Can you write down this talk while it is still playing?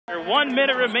under 1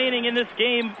 minute remaining in this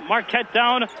game. Marquette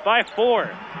down by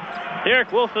 4.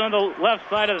 Derek Wilson on the left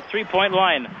side of the three-point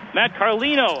line. Matt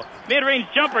Carlino, mid-range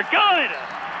jumper, good!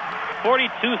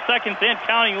 42 seconds and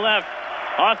counting left.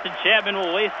 Austin Chapman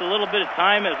will waste a little bit of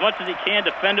time as much as he can,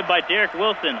 defended by Derek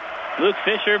Wilson. Luke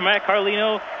Fisher, Matt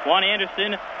Carlino, Juan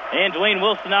Anderson, and Dwayne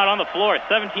Wilson out on the floor.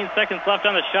 17 seconds left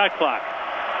on the shot clock.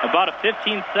 About a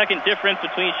 15-second difference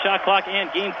between shot clock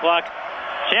and game clock.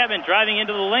 Chapman driving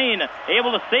into the lane,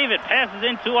 able to save it, passes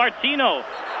into Artino,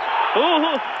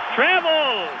 who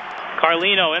travels.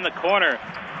 Carlino in the corner,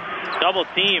 double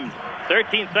teamed.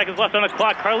 13 seconds left on the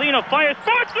clock. Carlino fires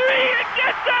for 3 and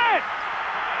gets it!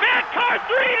 Matt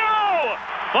Carlino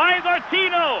finds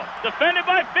Artino, defended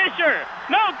by Fisher.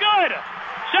 No good.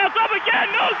 Shots up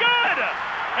again, no good.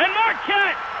 And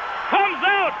Marquette comes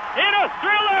out in a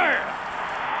thriller.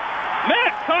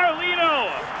 Matt Carlino,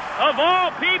 of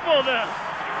all people, the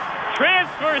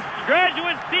transfer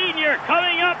graduate senior,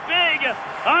 coming up big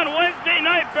on Wednesday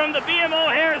night from the BMO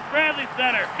Harris Bradley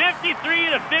Center.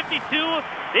 53-52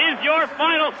 is your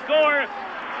final score.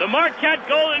 The Marquette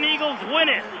Golden Eagles win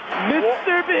it.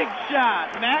 Mr. Big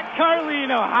Shot, Matt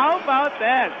Carlino. How about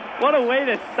that? What a way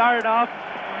to start off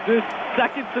this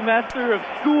second semester of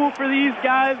school for these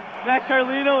guys. Matt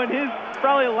Carlino in his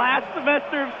probably last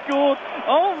semester of school.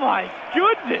 Oh my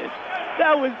goodness,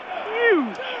 that was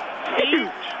huge.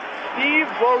 Steve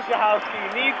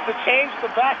Wojciechowski needs to change the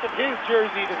back of his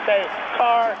jersey to say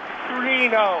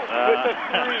Carlino with a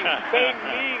 3. They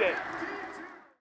need it.